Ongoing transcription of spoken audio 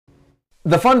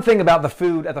The fun thing about the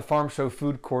food at the Farm Show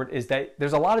Food Court is that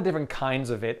there's a lot of different kinds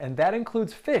of it, and that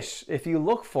includes fish if you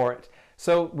look for it.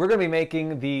 So we're going to be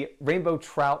making the rainbow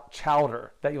trout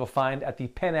chowder that you'll find at the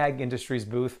Penn Ag Industries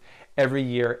booth every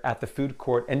year at the food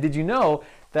court. And did you know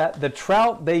that the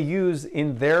trout they use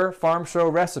in their Farm Show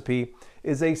recipe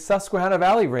is a Susquehanna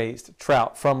Valley raised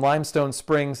trout from Limestone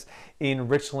Springs in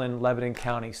Richland, Lebanon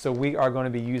County. So we are going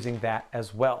to be using that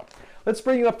as well. Let's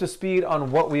bring you up to speed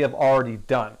on what we have already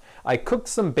done. I cooked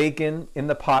some bacon in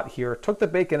the pot here, took the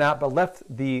bacon out but left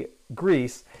the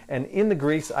grease, and in the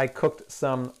grease I cooked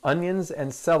some onions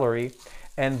and celery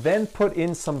and then put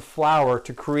in some flour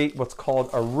to create what's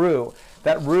called a roux.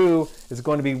 That roux is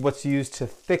going to be what's used to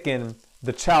thicken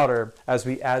the chowder as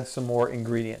we add some more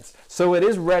ingredients. So it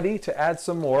is ready to add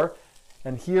some more,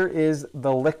 and here is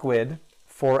the liquid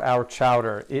for our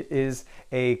chowder. It is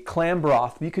a clam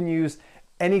broth. You can use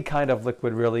any kind of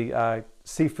liquid really.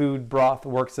 Seafood broth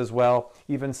works as well.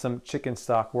 Even some chicken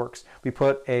stock works. We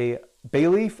put a bay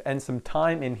leaf and some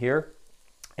thyme in here,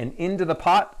 and into the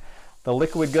pot the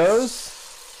liquid goes.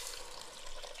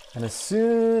 And as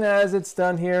soon as it's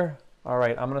done here, all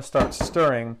right, I'm going to start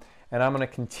stirring, and I'm going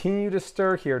to continue to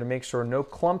stir here to make sure no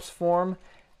clumps form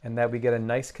and that we get a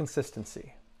nice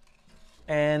consistency.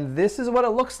 And this is what it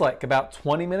looks like about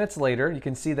 20 minutes later. You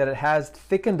can see that it has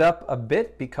thickened up a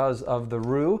bit because of the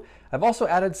roux. I've also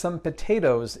added some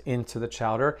potatoes into the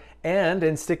chowder, and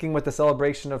in sticking with the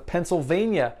celebration of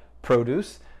Pennsylvania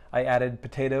produce, I added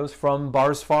potatoes from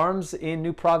Barr's Farms in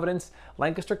New Providence,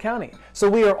 Lancaster County. So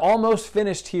we are almost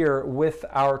finished here with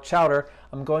our chowder.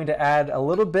 I'm going to add a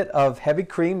little bit of heavy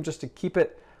cream just to keep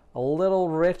it a little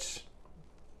rich.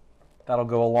 That'll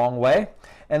go a long way.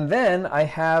 And then I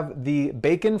have the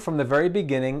bacon from the very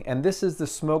beginning, and this is the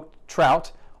smoked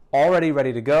trout already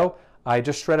ready to go. I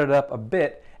just shredded up a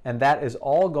bit, and that is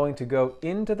all going to go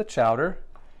into the chowder.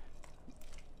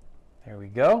 There we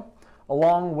go.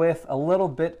 Along with a little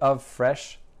bit of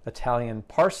fresh Italian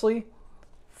parsley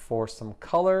for some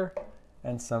color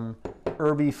and some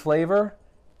herby flavor.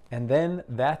 And then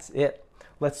that's it.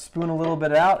 Let's spoon a little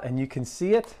bit out and you can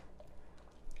see it.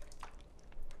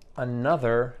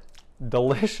 Another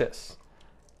delicious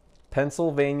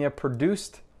Pennsylvania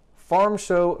produced Farm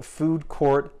Show Food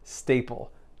Court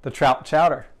staple, the trout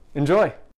chowder. Enjoy.